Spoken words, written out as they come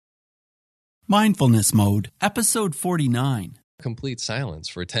Mindfulness Mode, Episode 49. Complete silence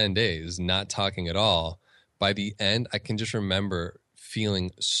for 10 days, not talking at all. By the end, I can just remember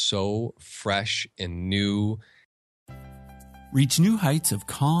feeling so fresh and new. Reach new heights of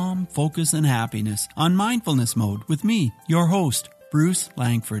calm, focus, and happiness on Mindfulness Mode with me, your host, Bruce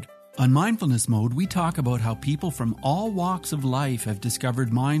Langford. On Mindfulness Mode, we talk about how people from all walks of life have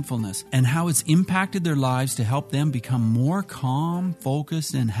discovered mindfulness and how it's impacted their lives to help them become more calm,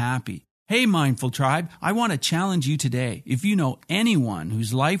 focused, and happy. Hey, Mindful Tribe, I want to challenge you today, if you know anyone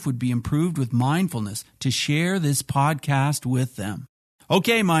whose life would be improved with mindfulness, to share this podcast with them.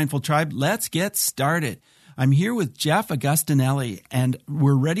 Okay, Mindful Tribe, let's get started. I'm here with Jeff Agostinelli, and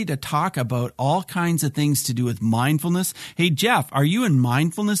we're ready to talk about all kinds of things to do with mindfulness. Hey, Jeff, are you in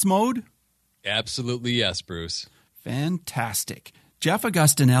mindfulness mode? Absolutely yes, Bruce. Fantastic. Jeff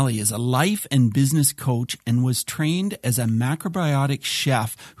Agostinelli is a life and business coach and was trained as a macrobiotic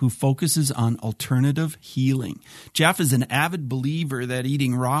chef who focuses on alternative healing. Jeff is an avid believer that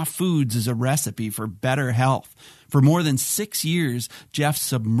eating raw foods is a recipe for better health. For more than 6 years, Jeff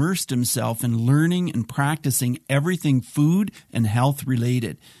submersed himself in learning and practicing everything food and health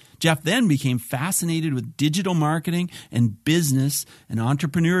related. Jeff then became fascinated with digital marketing and business and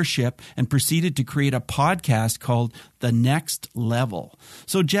entrepreneurship and proceeded to create a podcast called The Next Level.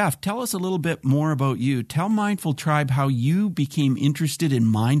 So Jeff, tell us a little bit more about you. Tell Mindful Tribe how you became interested in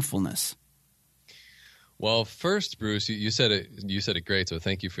mindfulness. Well, first, Bruce, you said it great. So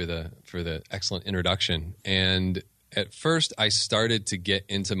thank you for the excellent introduction. And at first, I started to get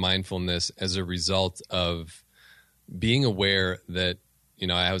into mindfulness as a result of being aware that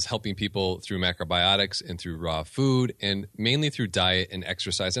I was helping people through macrobiotics and through raw food and mainly through diet and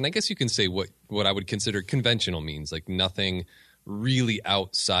exercise. And I guess you can say what I would consider conventional means, like nothing really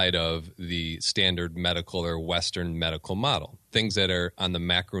outside of the standard medical or Western medical model. Things that are on the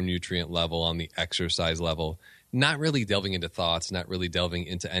macronutrient level, on the exercise level, not really delving into thoughts, not really delving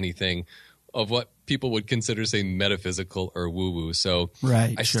into anything of what people would consider, say, metaphysical or woo-woo. So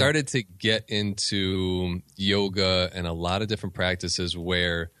I started to get into yoga and a lot of different practices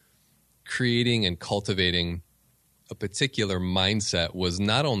where creating and cultivating a particular mindset was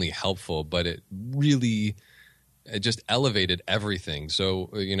not only helpful, but it just elevated everything. So,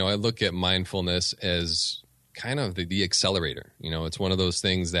 I look at mindfulness as kind of the accelerator. It's one of those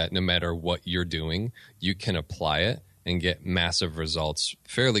things that no matter what you're doing, you can apply it and get massive results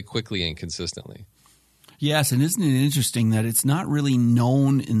fairly quickly and consistently. Yes, and isn't it interesting that it's not really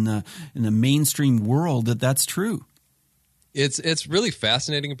known in the mainstream world that that's true? It's really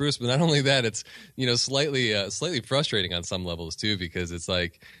fascinating, Bruce. But not only that, it's slightly frustrating on some levels too, because it's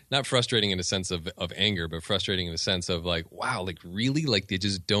like not frustrating in a sense of anger, but frustrating in the sense of like, wow, like really, like they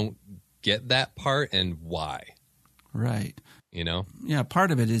just don't get that part, and why? Right. Yeah,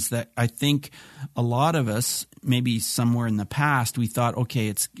 part of it is that I think a lot of us, maybe somewhere in the past, we thought, okay,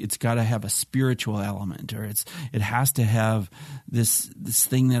 it's got to have a spiritual element, or it has to have this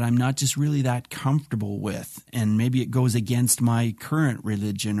thing that I'm not just really that comfortable with, and maybe it goes against my current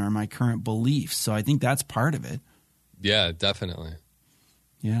religion or my current beliefs. So I think that's part of it. Yeah, definitely.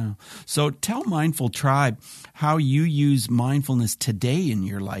 Yeah. So tell Mindful Tribe how you use mindfulness today in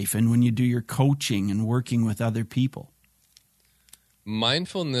your life and when you do your coaching and working with other people.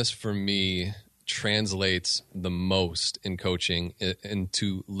 Mindfulness for me translates the most in coaching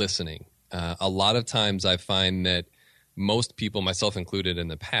into listening. A lot of times I find that most people, myself included in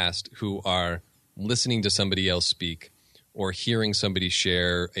the past, who are listening to somebody else speak or hearing somebody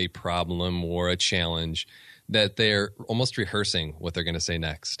share a problem or a challenge, that they're almost rehearsing what they're going to say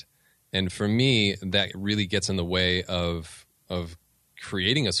next. And for me, that really gets in the way of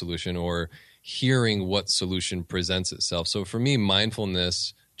creating a solution or hearing what solution presents itself. So for me,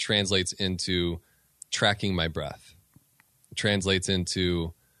 mindfulness translates into tracking my breath. It translates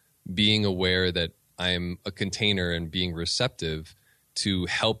into being aware that I'm a container and being receptive to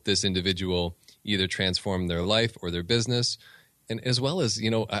help this individual either transform their life or their business. And as well as,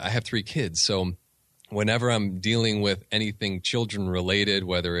 I have 3 kids. So whenever I'm dealing with anything children related,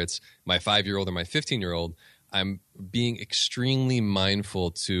 whether it's my 5-year-old or my 15-year-old, I'm being extremely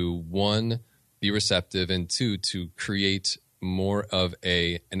mindful to, 1, be receptive, and 2, to create more of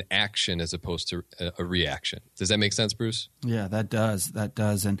an action as opposed to a reaction. Does that make sense, Bruce? Yeah, that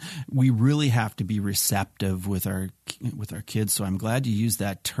does. And we really have to be receptive with our kids. So I'm glad you used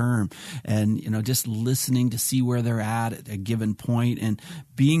that term, and just listening to see where they're at a given point and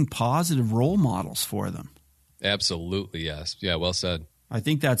being positive role models for them. Absolutely, yes. Yeah, well said. I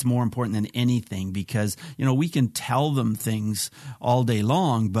think that's more important than anything because, we can tell them things all day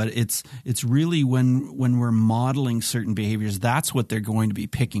long, but it's really when we're modeling certain behaviors, that's what they're going to be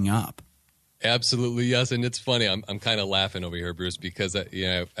picking up. Absolutely, yes. And it's funny. I'm kind of laughing over here, Bruce, because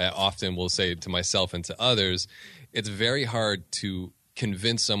I often will say to myself and to others, it's very hard to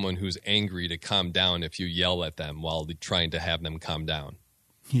convince someone who's angry to calm down if you yell at them while trying to have them calm down.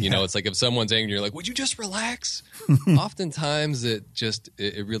 Yeah. You know, it's like if someone's angry, you're like, would you just relax? Oftentimes it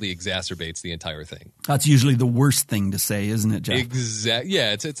really exacerbates the entire thing. That's usually the worst thing to say, isn't it, Jeff? Exactly.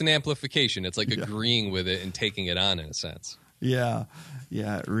 Yeah, it's an amplification. It's like agreeing with it and taking it on in a sense. Yeah,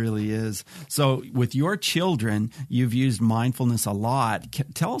 it really is. So with your children, you've used mindfulness a lot.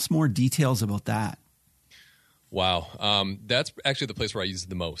 Tell us more details about that. Wow. That's actually the place where I use it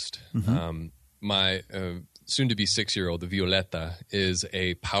the most. Mm-hmm. My soon-to-be 6-year-old, the Violetta, is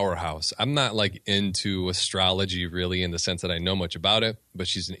a powerhouse. I'm not like into astrology really in the sense that I know much about it, but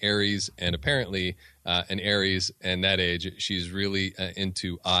she's an Aries, and apparently an Aries and that age, she's really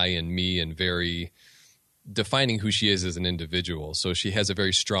into I and me and very defining who she is as an individual. So she has a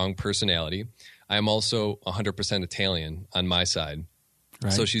very strong personality. I am also 100% Italian on my side.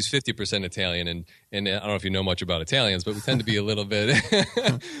 Right. So she's 50% Italian, and I don't know if you know much about Italians, but we tend to be a little bit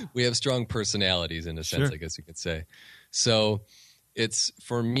 – we have strong personalities in a sense, sure. I guess you could say. So it's –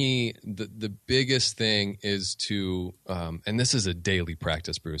 for me, the biggest thing is to and this is a daily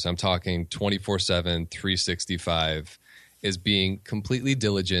practice, Bruce. I'm talking 24/7, 365, is being completely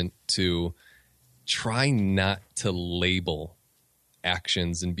diligent to try not to label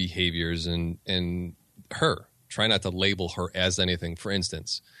actions and behaviors and her. Try not to label her as anything. For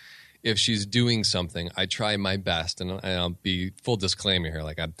instance, if she's doing something, I try my best, and I'll be full disclaimer here,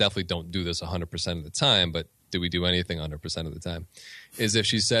 like I definitely don't do this 100% of the time, but do we do anything 100% of the time? Is if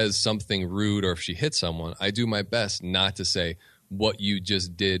she says something rude or if she hits someone, I do my best not to say, what you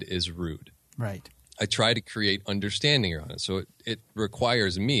just did is rude. Right. I try to create understanding around it. So it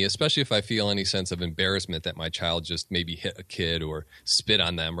requires me, especially if I feel any sense of embarrassment that my child just maybe hit a kid or spit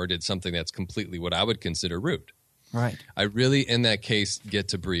on them or did something that's completely what I would consider rude. Right. I really, in that case, get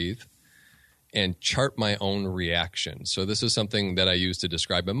to breathe and chart my own reaction. So this is something that I use to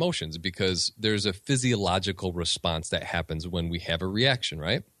describe emotions because there's a physiological response that happens when we have a reaction,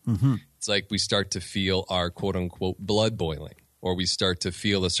 right? Mm-hmm. It's like we start to feel our quote-unquote blood boiling, or we start to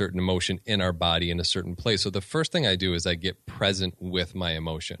feel a certain emotion in our body in a certain place. So the first thing I do is I get present with my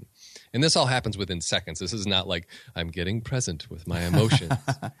emotion. And this all happens within seconds. This is not like I'm getting present with my emotions.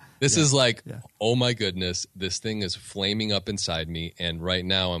 This is like, oh my goodness, this thing is flaming up inside me, and right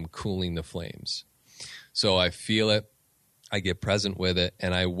now I'm cooling the flames. So I feel it, I get present with it,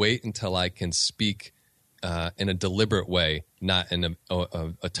 and I wait until I can speak in a deliberate way, not in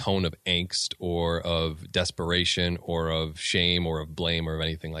a tone of angst or of desperation or of shame or of blame or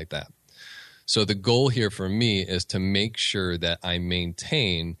anything like that. So the goal here for me is to make sure that I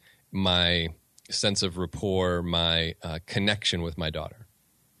maintain my sense of rapport, my connection with my daughter.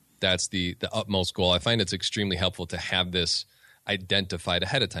 That's the utmost goal. I find it's extremely helpful to have this identified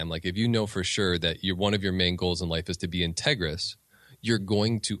ahead of time. Like if you know for sure that one of your main goals in life is to be integrous, you're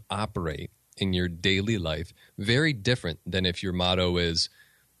going to operate in your daily life very different than if your motto is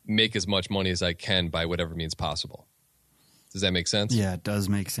make as much money as I can by whatever means possible. Does that make sense? Yeah, it does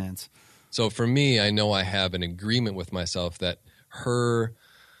make sense. So for me, I know I have an agreement with myself that her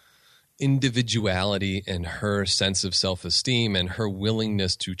individuality and her sense of self-esteem and her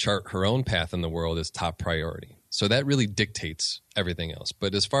willingness to chart her own path in the world is top priority. So that really dictates everything else.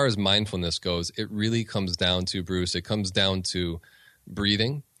 But as far as mindfulness goes, it really comes down to, Bruce, it comes down to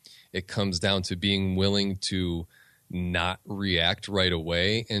breathing. It comes down to being willing to not react right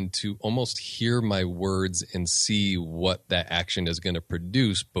away and to almost hear my words and see what that action is going to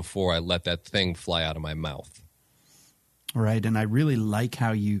produce before I let that thing fly out of my mouth. Right, and I really like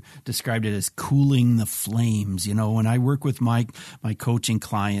how you described it as cooling the flames. You know, when I work with my coaching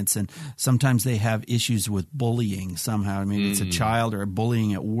clients, and sometimes they have issues with bullying somehow. Maybe it's a child or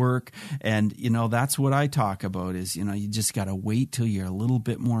bullying at work, and, you know, that's what I talk about is, you know, you just got to wait till you're a little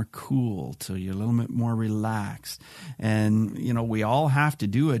bit more cool, till you're a little bit more relaxed. And, you know, we all have to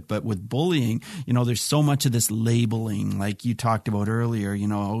do it, but with bullying, you know, there's so much of this labeling, like you talked about earlier, you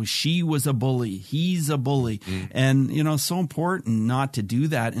know, oh, she was a bully, he's a bully, and, you know, so important not to do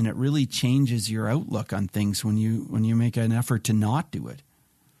that, and it really changes your outlook on things when you make an effort to not do it.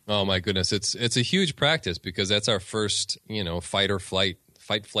 Oh my goodness, it's a huge practice because that's our first, you know, fight, flight,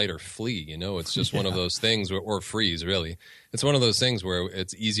 or flee. You know, it's just one of those things, or freeze. Really, it's one of those things where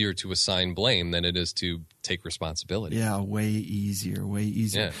it's easier to assign blame than it is to take responsibility. Yeah, way easier.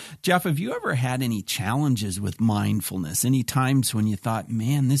 Yeah. Jeff, have you ever had any challenges with mindfulness? Any times when you thought,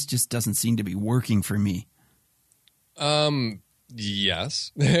 man, this just doesn't seem to be working for me?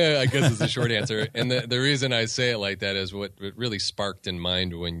 Yes, I guess is the short answer. And the reason I say it like that is what really sparked in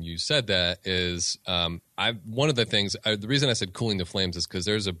mind when you said that is one of the things, the reason I said Cooling the Flames is because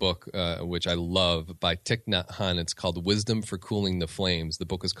there's a book which I love by Thich Nhat Hanh. It's called Wisdom for Cooling the Flames. The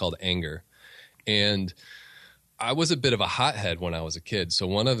book is called Anger. And I was a bit of a hothead when I was a kid. So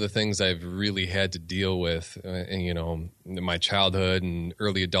one of the things I've really had to deal with, in my childhood and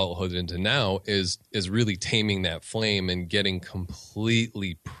early adulthood into now is really taming that flame and getting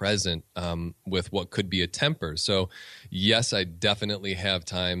completely present with what could be a temper. So yes, I definitely have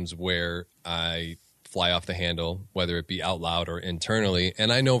times where I fly off the handle, whether it be out loud or internally.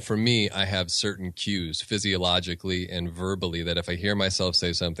 And I know for me, I have certain cues physiologically and verbally that if I hear myself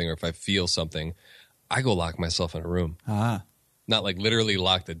say something or if I feel something, I go lock myself in a room. Not like literally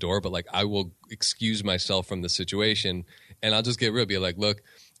lock the door, but like I will excuse myself from the situation and I'll just get real, be like, look,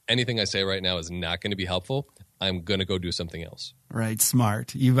 anything I say right now is not going to be helpful. I'm going to go do something else. Right.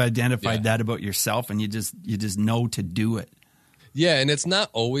 Smart. You've identified that about yourself and you just know to do it. Yeah. And it's not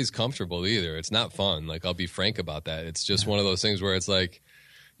always comfortable either. It's not fun. Like I'll be frank about that. It's just one of those things where it's like,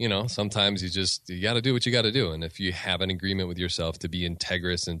 sometimes you got to do what you got to do. And if you have an agreement with yourself to be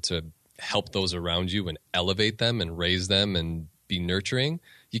integrous and to help those around you and elevate them and raise them and be nurturing,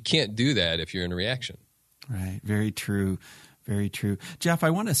 you can't do that if you're in a reaction. Right. Very true. Very true. Jeff,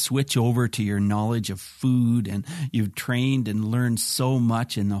 I want to switch over to your knowledge of food, and you've trained and learned so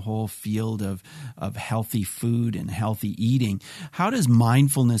much in the whole field of healthy food and healthy eating. How does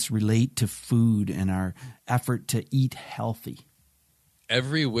mindfulness relate to food and our effort to eat healthy?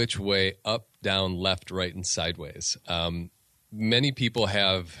 Every which way, up, down, left, right, and sideways. Many people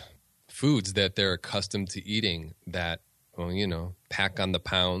have foods that they're accustomed to eating that, pack on the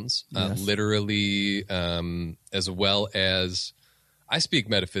pounds, literally, as well as, I speak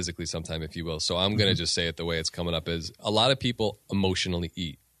metaphysically sometime, if you will. So I'm going to just say it the way it's coming up is a lot of people emotionally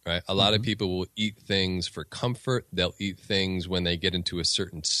eat, right? A lot of people will eat things for comfort. They'll eat things when they get into a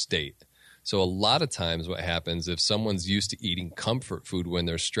certain state. So a lot of times what happens if someone's used to eating comfort food when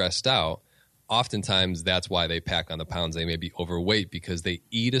they're stressed out, oftentimes that's why they pack on the pounds. They may be overweight because they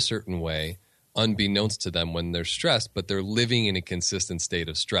eat a certain way unbeknownst to them when they're stressed, but they're living in a consistent state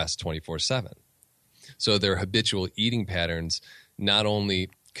of stress 24/7. So their habitual eating patterns not only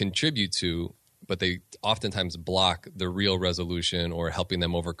contribute to, but they oftentimes block the real resolution or helping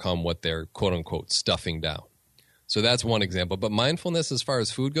them overcome what they're quote unquote stuffing down. So that's one example. But mindfulness as far as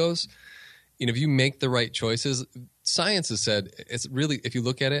food goes, if you make the right choices, science has said it's really, if you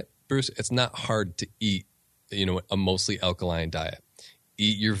look at it, Bruce, it's not hard to eat, a mostly alkaline diet.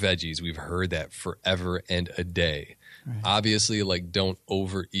 Eat your veggies. We've heard that forever and a day. Right. Obviously, don't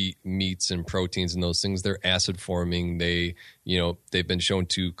overeat meats and proteins and those things. They're acid forming. They've been shown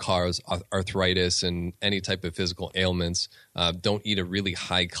to cause arthritis and any type of physical ailments. Don't eat a really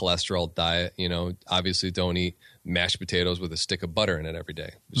high cholesterol diet. Obviously don't eat mashed potatoes with a stick of butter in it every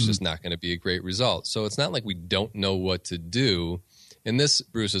day. It's just not going to be a great result. So it's not like we don't know what to do. And this,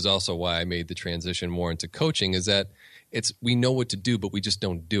 Bruce, is also why I made the transition more into coaching, is that we know what to do, but we just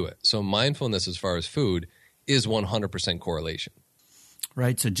don't do it. So mindfulness as far as food is 100% correlation.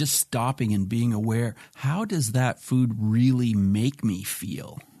 Right. So just stopping and being aware, how does that food really make me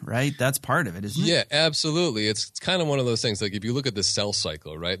feel? Right. That's part of it, isn't it? Yeah, absolutely. It's kind of one of those things. Like if you look at the cell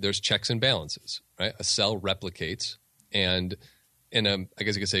cycle, right, there's checks and balances, right? A cell replicates, and in a, I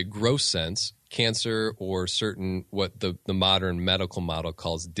guess you could say, gross sense, cancer or certain what the modern medical model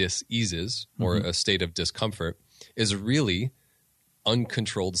calls dis-eases or a state of discomfort is really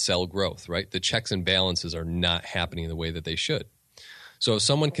uncontrolled cell growth, right? The checks and balances are not happening the way that they should. So if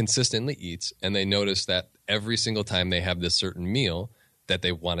someone consistently eats and they notice that every single time they have this certain meal that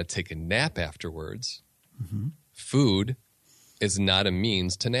they want to take a nap afterwards, food is not a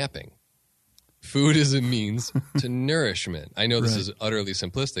means to napping. Food is a means to nourishment. I know this is utterly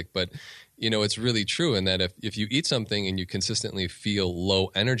simplistic, but it's really true in that if you eat something and you consistently feel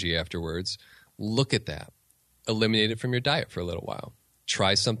low energy afterwards, look at that. Eliminate it from your diet for a little while.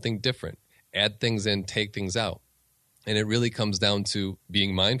 Try something different. Add things in, take things out. And it really comes down to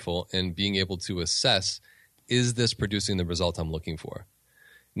being mindful and being able to assess, is this producing the result I'm looking for?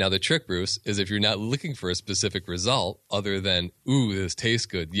 Now, the trick, Bruce, is if you're not looking for a specific result other than, ooh, this tastes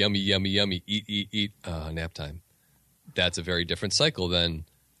good, yummy, yummy, yummy, eat, nap time. That's a very different cycle than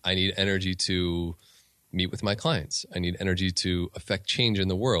I need energy to meet with my clients. I need energy to affect change in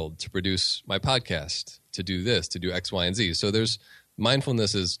the world, to produce my podcast, to do this, to do X, Y, and Z. So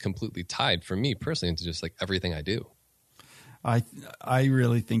mindfulness is completely tied for me personally into just like everything I do. I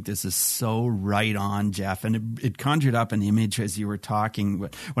really think this is so right on, Jeff. And it conjured up an image as you were talking.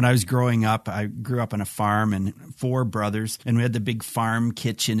 When I was growing up, I grew up on a farm and 4 brothers, and we had the big farm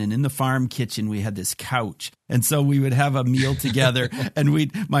kitchen. And in the farm kitchen, we had this couch. And so we would have a meal together,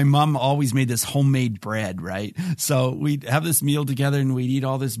 and my mom always made this homemade bread, right? So we'd have this meal together, and we'd eat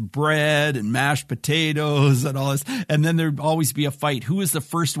all this bread and mashed potatoes and all this. And then there'd always be a fight. Who was the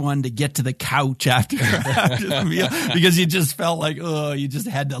first one to get to the couch after the meal? Because you just felt like, oh, you just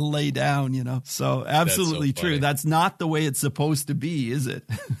had to lay down, So absolutely true. That's not the way it's supposed to be, is it?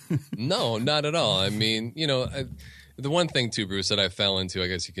 No, not at all. I mean, the one thing too, Bruce, that I fell into, I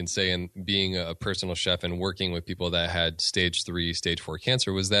guess you can say, in being a personal chef and working with people that had stage 3, stage 4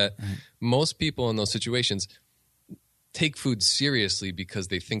 cancer was that most people in those situations take food seriously because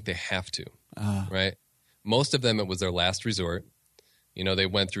they think they have to, right? Most of them, it was their last resort. They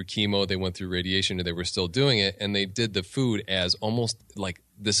went through chemo, they went through radiation, and they were still doing it. And they did the food as almost like,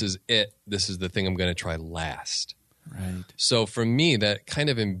 this is it. This is the thing I'm going to try last. Right. So for me, that kind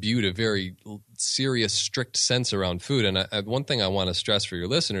of imbued a very serious, strict sense around food. And one thing I want to stress for your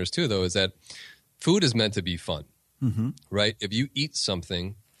listeners too, though, is that food is meant to be fun, right? If you eat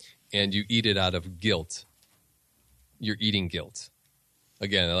something and you eat it out of guilt, you're eating guilt.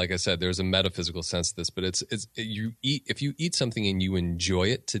 Again, like I said, there's a metaphysical sense to this, but if you eat something and you enjoy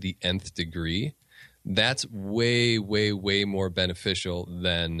it to the nth degree, that's way, way, way more beneficial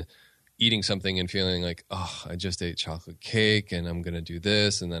than eating something and feeling like, oh, I just ate chocolate cake and I'm going to do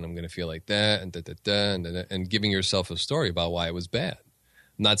this and then I'm going to feel like that and giving yourself a story about why it was bad.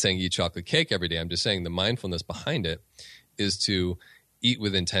 I'm not saying eat chocolate cake every day. I'm just saying the mindfulness behind it is to eat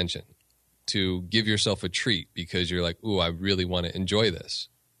with intention, to give yourself a treat because you're like, ooh, I really want to enjoy this.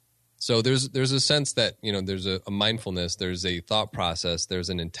 So there's a sense that, there's a mindfulness, there's a thought process, there's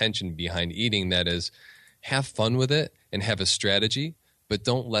an intention behind eating that is have fun with it and have a strategy, but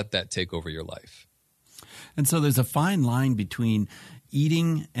don't let that take over your life. And so there's a fine line between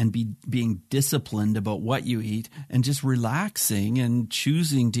eating and being disciplined about what you eat and just relaxing and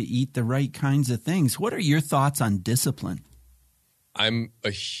choosing to eat the right kinds of things. What are your thoughts on discipline?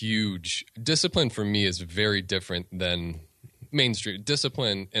 Discipline for me is very different than mainstream.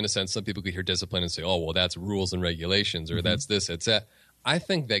 Discipline, in a sense, some people could hear discipline and say, oh, well, that's rules and regulations or that's this, it's that. I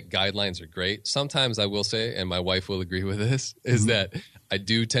think that guidelines are great. Sometimes I will say, and my wife will agree with this, is that I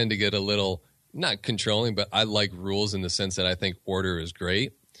do tend to get a little, not controlling, but I like rules in the sense that I think order is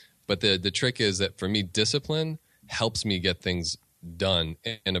great. But the trick is that for me, discipline helps me get things done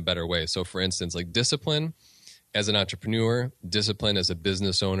in a better way. So for instance, like discipline as an entrepreneur, discipline as a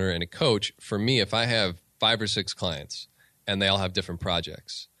business owner and a coach, for me, if I have 5 or 6 clients and they all have different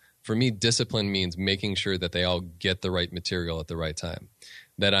projects, for me, discipline means making sure that they all get the right material at the right time,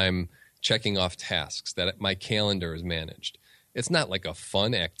 that I'm checking off tasks, that my calendar is managed. It's not like a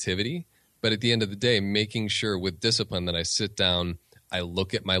fun activity, but at the end of the day, making sure with discipline that I sit down, I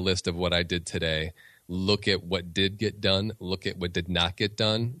look at my list of what I did today, look at what did get done, look at what did not get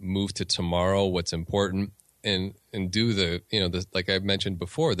done, move to tomorrow, what's important, and do the like I mentioned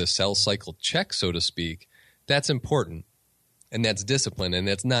before, the cell cycle check, so to speak. That's important. And that's discipline, and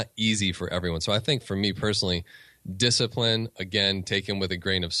that's not easy for everyone. So I think for me personally, discipline, again, taken with a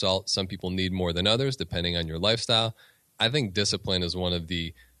grain of salt. Some people need more than others, depending on your lifestyle. I think discipline is one of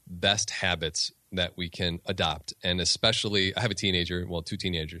the best habits that we can adopt. And especially, I have a teenager, 2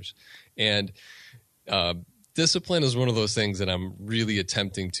 teenagers. And discipline is one of those things that I'm really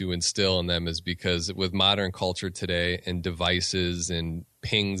attempting to instill in them, is because with modern culture today and devices and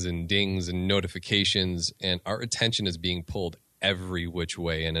pings and dings and notifications, and our attention is being pulled every which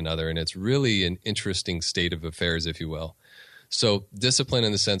way in another. And it's really an interesting state of affairs, if you will. So discipline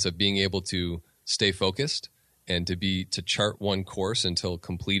in the sense of being able to stay focused and to chart one course until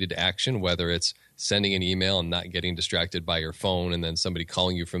completed action, whether it's sending an email and not getting distracted by your phone and then somebody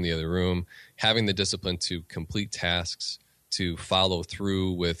calling you from the other room, having the discipline to complete tasks, to follow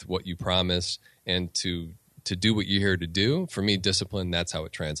through with what you promise, and to do what you're here to do. For me, discipline, that's how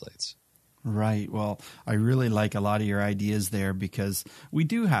it translates. Right. Well, I really like a lot of your ideas there, because we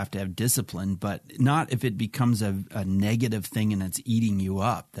do have to have discipline, but not if it becomes a negative thing and it's eating you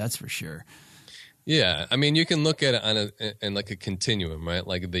up. That's for sure. Yeah. I mean, you can look at it in like a continuum, right?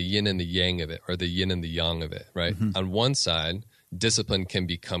 Like the yin and the yang of it, or the yin and the yang of it, right? Mm-hmm. On one side, discipline can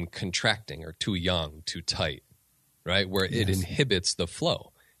become contracting or too young, too tight, right? Where it inhibits the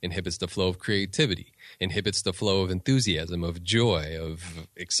flow of creativity, inhibits the flow of enthusiasm, of joy, of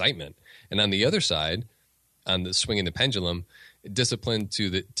excitement. And on the other side, on the swinging the pendulum, discipline to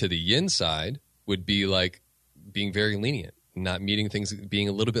the yin side would be like being very lenient, not meeting things, being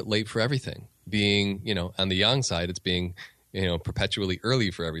a little bit late for everything. Being, on the yang side, it's being perpetually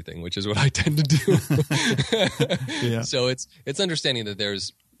early for everything, which is what I tend to do. Yeah. So it's understanding that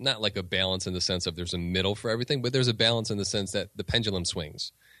there's not like a balance in the sense of there's a middle for everything, but there's a balance in the sense that the pendulum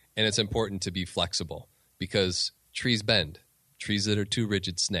swings, and it's important to be flexible because trees bend. Trees that are too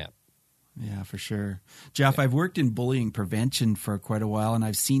rigid snap. Yeah, for sure. Jeff, I've worked in bullying prevention for quite a while, and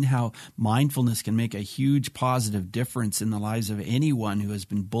I've seen how mindfulness can make a huge positive difference in the lives of anyone who has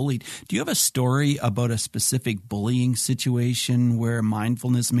been bullied. Do you have a story about a specific bullying situation where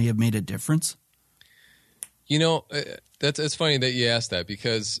mindfulness may have made a difference? It's funny that you asked that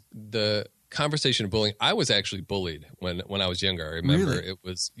because the conversation of bullying, I was actually bullied when I was younger. I remember Really? it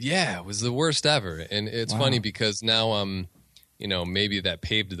was the worst ever. And it's funny because now maybe that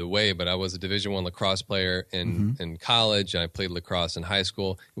paved the way, but I was a Division I lacrosse player in college, and I played lacrosse in high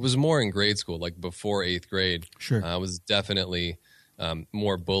school. It was more in grade school, like before 8th grade. Sure. I was definitely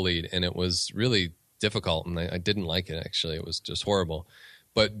more bullied, and it was really difficult, and I didn't like it, actually. It was just horrible.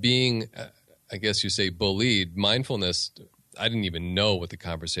 But being, I guess you say, bullied, mindfulness, I didn't even know what the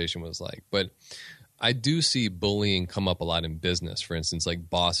conversation was like. But I do see bullying come up a lot in business, for instance, like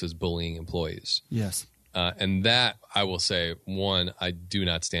bosses bullying employees. Yes. And that, I will say, one, I do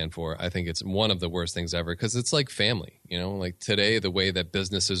not stand for. I think it's one of the worst things ever because it's like family. Like today, the way that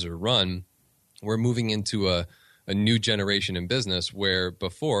businesses are run, we're moving into a new generation in business where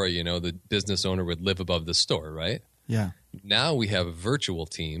before, the business owner would live above the store, right? Yeah. Now we have virtual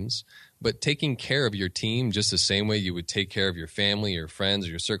teams, but taking care of your team just the same way you would take care of your family, your friends, or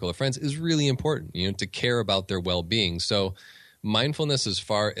your circle of friends is really important, to care about their well-being. So mindfulness as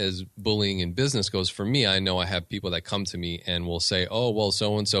far as bullying in business goes, for me, I know I have people that come to me and will say, oh, well,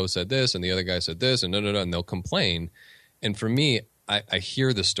 so-and-so said this and the other guy said this and and they'll complain. And for me, I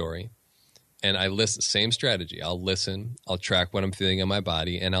hear the story and I listen, same strategy. I'll listen, I'll track what I'm feeling in my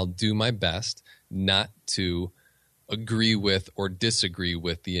body, and I'll do my best not to agree with or disagree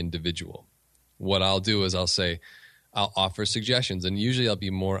with the individual. What I'll do is I'll offer suggestions, and usually I'll be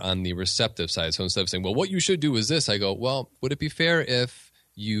more on the receptive side. So instead of saying, well, what you should do is this, I go, well, would it be fair if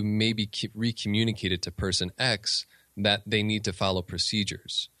you maybe re-communicated to person X that they need to follow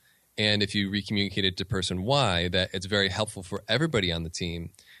procedures? And if you re-communicated to person Y that it's very helpful for everybody on the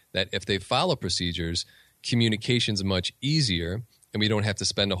team, that if they follow procedures, communication's much easier, and we don't have to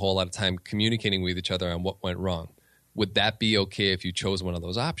spend a whole lot of time communicating with each other on what went wrong. Would that be okay if you chose one of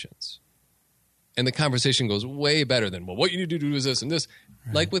those options? And the conversation goes way better than, well, what you need to do is this and this.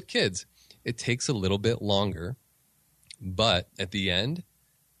 Right. Like with kids, it takes a little bit longer, but at the end,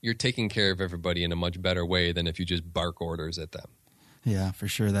 you're taking care of everybody in a much better way than if you just bark orders at them. Yeah, for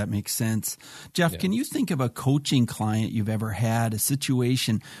sure. That makes sense. Jeff, Can you think of a coaching client you've ever had, a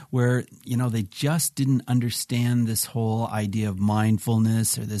situation where, they just didn't understand this whole idea of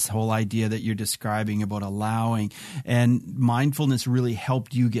mindfulness or this whole idea that you're describing about allowing, and mindfulness really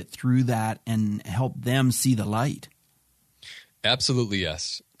helped you get through that and help them see the light? Absolutely,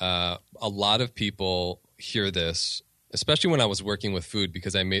 yes. A lot of people hear this, especially when I was working with food,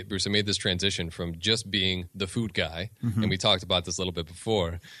 because I made this transition from just being the food guy, and we talked about this a little bit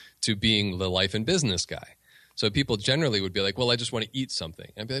before, to being the life and business guy. So people generally would be like, well, I just want to eat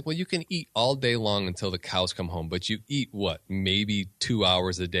something. I'd be like, well, you can eat all day long until the cows come home, but you eat what? Maybe 2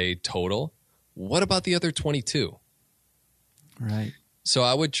 hours a day total? What about the other 22? Right. So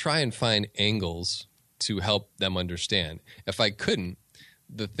I would try and find angles to help them understand. If I couldn't,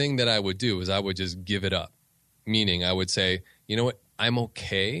 the thing that I would do is I would just give it up. Meaning I would say, you know what, I'm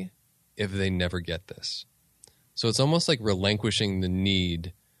okay if they never get this. So it's almost like relinquishing the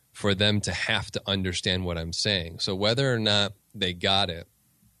need for them to have to understand what I'm saying. So whether or not they got it,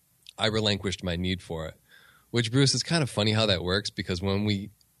 I relinquished my need for it. Which, Bruce, is kind of funny how that works, because when we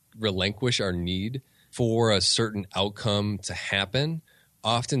relinquish our need for a certain outcome to happen,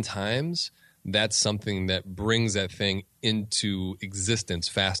 oftentimes that's something that brings that thing into existence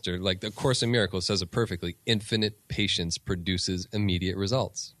faster. Like the Course in Miracles says it perfectly. Infinite patience produces immediate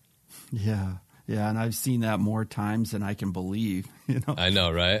results. Yeah. Yeah. And I've seen that more times than I can believe. I know,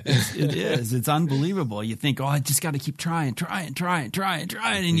 right? It is. It's unbelievable. You think, oh, I just got to keep trying.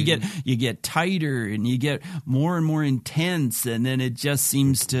 And you get tighter and you get more and more intense. And then it just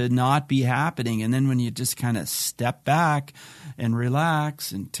seems to not be happening. And then when you just kind of step back and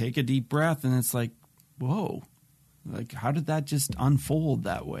relax and take a deep breath, and it's like, whoa, like how did that just unfold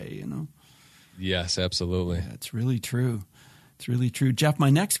that way, Yes, absolutely. Yeah, it's really true. It's really true. Jeff, my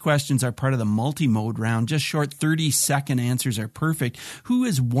next questions are part of the multi-mode round. Just short 30-second answers are perfect. Who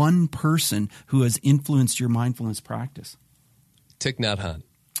is one person who has influenced your mindfulness practice? Thich Nhat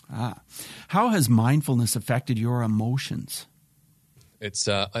Hanh. How has mindfulness affected your emotions? It's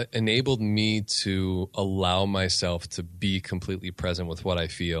enabled me to allow myself to be completely present with what I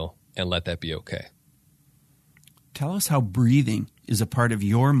feel and let that be okay. Tell us how breathing is a part of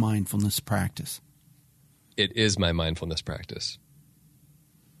your mindfulness practice. It is my mindfulness practice.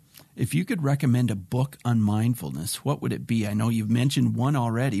 If you could recommend a book on mindfulness, what would it be? I know you've mentioned one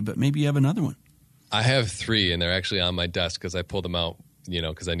already, but maybe you have another one. I have 3, and they're actually on my desk because I pulled them out,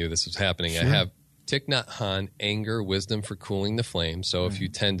 because I knew this was happening. Sure. I have Thich Nhat Hanh, Anger, Wisdom for Cooling the Flame. So if you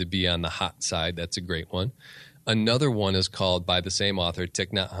tend to be on the hot side, that's a great one. Another one is called, by the same author,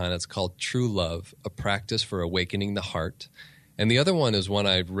 Thich Nhat Hanh. It's called True Love, A Practice for Awakening the Heart. And the other one is one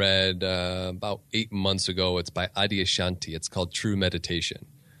I read about 8 months ago. It's by Adyashanti. It's called True Meditation.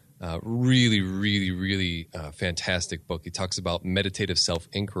 Really, really, really fantastic book. He talks about meditative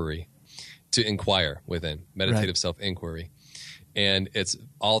self-inquiry, to inquire within, meditative self-inquiry. And it's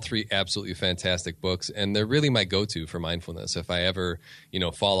all 3 absolutely fantastic books, and they're really my go-to for mindfulness. If I ever,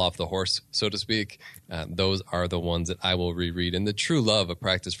 fall off the horse, so to speak, those are the ones that I will reread. And the True Love, A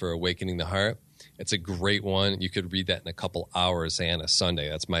Practice for Awakening the Heart, it's a great one. You could read that in a couple hours, say on a Sunday.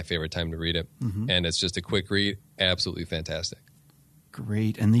 That's my favorite time to read it. And it's just a quick read, absolutely fantastic.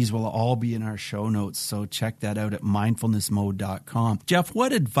 Great. And these will all be in our show notes, so check that out at mindfulnessmode.com. Jeff,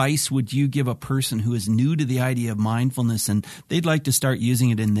 what advice would you give a person who is new to the idea of mindfulness and they'd like to start using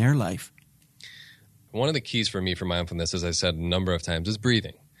it in their life? One of the keys for me for mindfulness, as I said a number of times, is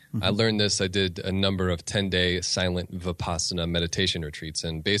breathing. I learned this. I did a number of 10-day silent Vipassana meditation retreats,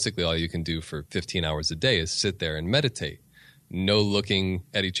 and basically all you can do for 15 hours a day is sit there and meditate. No looking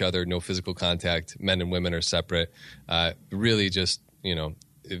at each other, no physical contact. Men and women are separate. Really just a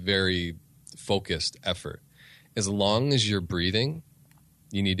very focused effort. As long as you're breathing,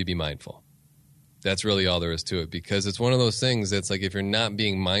 you need to be mindful. That's really all there is to it, because it's one of those things that's like, if you're not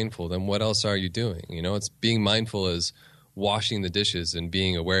being mindful, then what else are you doing? It's being mindful is washing the dishes and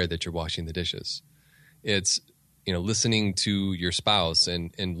being aware that you're washing the dishes. It's, listening to your spouse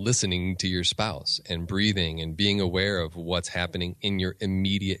and listening to your spouse and breathing and being aware of what's happening in your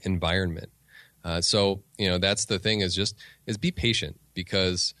immediate environment. So that's the thing, is be patient,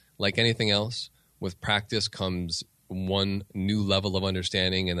 because like anything else, with practice comes one new level of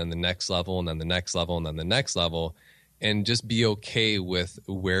understanding, and then the next level, and then the next level, and then the next level. And just be okay with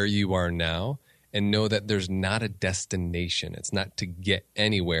where you are now, and know that there's not a destination. It's not to get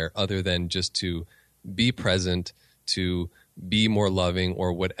anywhere other than just to be present, to be more loving,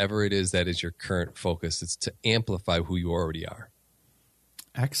 or whatever it is that is your current focus. It's to amplify who you already are.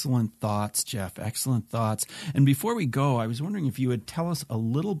 Excellent thoughts, Jeff. Excellent thoughts. And before we go, I was wondering if you would tell us a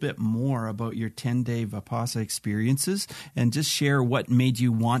little bit more about your 10-day Vipassana experiences, and just share what made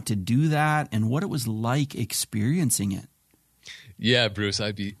you want to do that and what it was like experiencing it. Yeah, Bruce,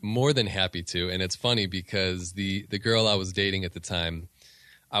 I'd be more than happy to. And it's funny because the girl I was dating at the time,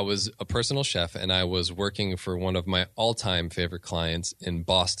 I was a personal chef, and I was working for one of my all-time favorite clients in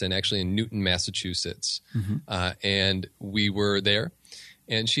Boston, actually in Newton, Massachusetts. And we were there.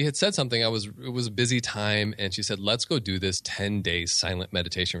 And she had said something. It was a busy time, and she said, let's go do this 10-day silent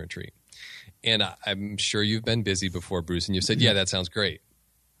meditation retreat. And I'm sure you've been busy before, Bruce, and you said, yeah, that sounds great.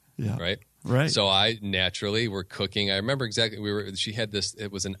 Yeah. Right. So I naturally were cooking. I remember exactly, she had this,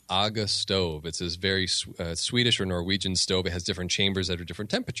 it was an Aga stove. It's this very Swedish or Norwegian stove. It has different chambers that are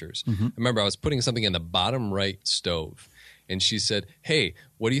different temperatures. I remember I was putting something in the bottom right stove. And she said, hey,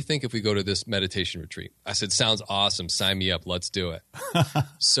 what do you think if we go to this meditation retreat? I said, sounds awesome. Sign me up. Let's do it.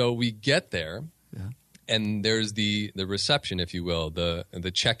 So we get there, and there's the reception, if you will,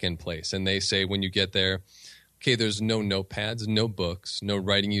 the check-in place. And they say when you get there, okay, there's no notepads, no books, no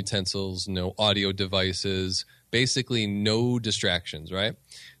writing utensils, no audio devices, basically no distractions, right?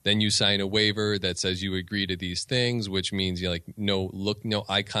 Then you sign a waiver that says you agree to these things, which means no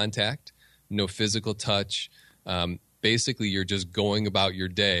eye contact, no physical touch. Basically, you're just going about your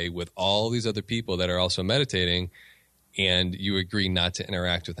day with all these other people that are also meditating, and you agree not to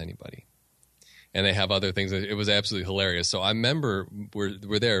interact with anybody. And they have other things. It was absolutely hilarious. So I remember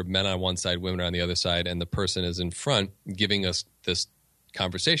we're there, men on one side, women on the other side, and the person is in front giving us this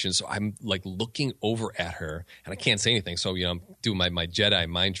conversation. So I'm like looking over at her, and I can't say anything. So I'm doing my Jedi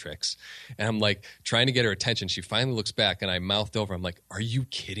mind tricks, and I'm like trying to get her attention. She finally looks back, and I mouthed over. I'm like, "Are you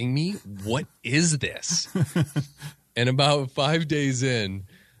kidding me? What is this?" And about 5 days in,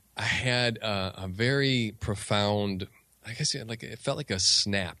 I had a very profound, I guess it felt like a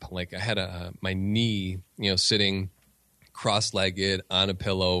snap. Like I had my knee, sitting cross-legged on a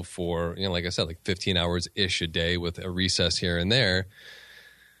pillow for, like I said, like 15 hours-ish a day with a recess here and there.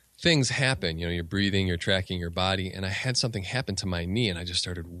 Things happen, you're breathing, you're tracking your body. And I had something happen to my knee, and I just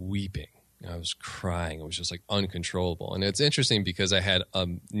started weeping. I was crying. It was just like uncontrollable. And it's interesting because I had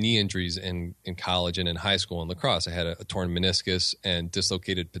knee injuries in college and in high school in lacrosse. I had a torn meniscus and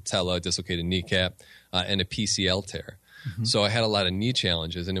dislocated patella, dislocated kneecap, and a PCL tear. Mm-hmm. So I had a lot of knee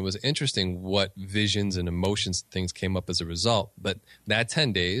challenges, and it was interesting what visions and emotions things came up as a result. But that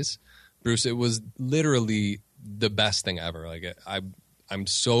 10 days, Bruce, it was literally the best thing ever. Like I'm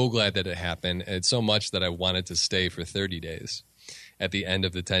so glad that it happened. It's so much that I wanted to stay for 30 days. At the end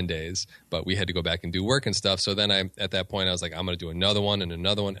of the 10 days, but we had to go back and do work and stuff. So then at that point, I was like, I'm going to do another one and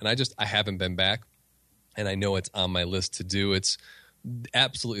another one. And I haven't been back, and I know it's on my list to do. It's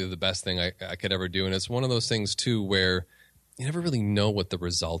absolutely the best thing I could ever do. And it's one of those things too, where you never really know what the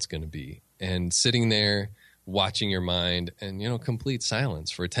result's going to be. And sitting there, watching your mind and, complete silence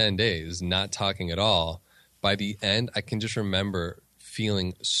for 10 days, not talking at all. By the end, I can just remember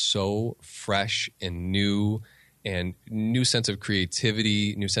feeling so fresh and new, and new sense of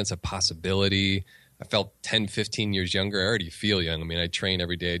creativity, new sense of possibility. I felt 10, 15 years younger. I already feel young. I mean, I train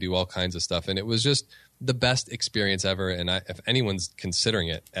every day. I do all kinds of stuff. And it was just the best experience ever. And if anyone's considering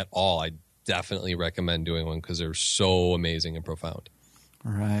it at all, I definitely recommend doing one because they're so amazing and profound.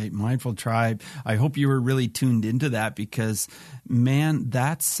 All right, Mindful Tribe. I hope you were really tuned into that because, man,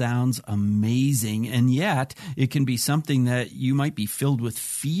 that sounds amazing. And yet it can be something that you might be filled with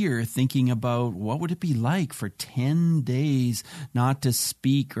fear thinking about what would it be like for 10 days not to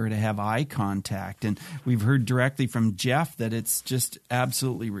speak or to have eye contact. And we've heard directly from Jeff that it's just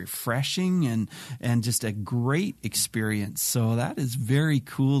absolutely refreshing and just a great experience. So that is very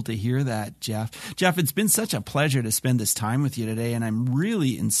cool to hear that, Jeff. Jeff, it's been such a pleasure to spend this time with you today, and I'm really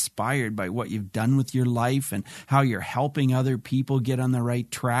inspired by what you've done with your life and how you're helping other people get on the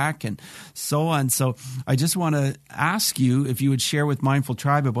right track and so on. So I just want to ask you if you would share with Mindful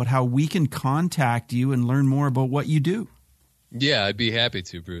Tribe about how we can contact you and learn more about what you do. Yeah, I'd be happy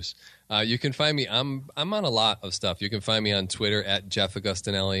to, Bruce. You can find me. I'm on a lot of stuff. You can find me on Twitter at Jeff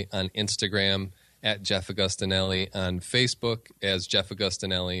Augustinelli, on Instagram at Jeff Augustinelli, on Facebook as Jeff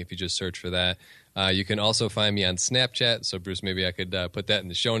Augustinelli if you just search for that. You can also find me on Snapchat. So, Bruce, maybe I could put that in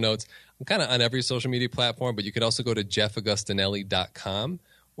the show notes. I'm kind of on every social media platform, but you could also go to jeffaugustinelli.com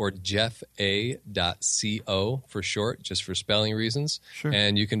or jeffa.co for short, just for spelling reasons. Sure.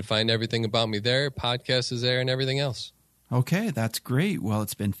 And you can find everything about me there. Podcast is there and everything else. Okay, that's great. Well,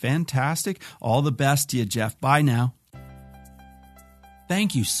 it's been fantastic. All the best to you, Jeff. Bye now.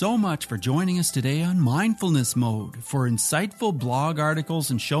 Thank you so much for joining us today on Mindfulness Mode. For insightful blog articles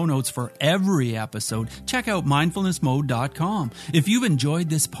and show notes for every episode, check out mindfulnessmode.com. If you've enjoyed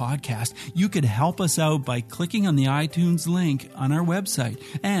this podcast, you could help us out by clicking on the iTunes link on our website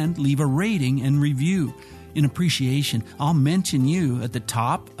and leave a rating and review. In appreciation, I'll mention you at the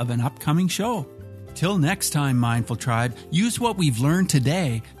top of an upcoming show. Till next time, Mindful Tribe, use what we've learned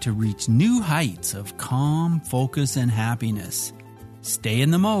today to reach new heights of calm, focus, and happiness. Stay in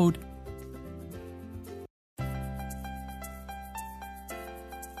the mode.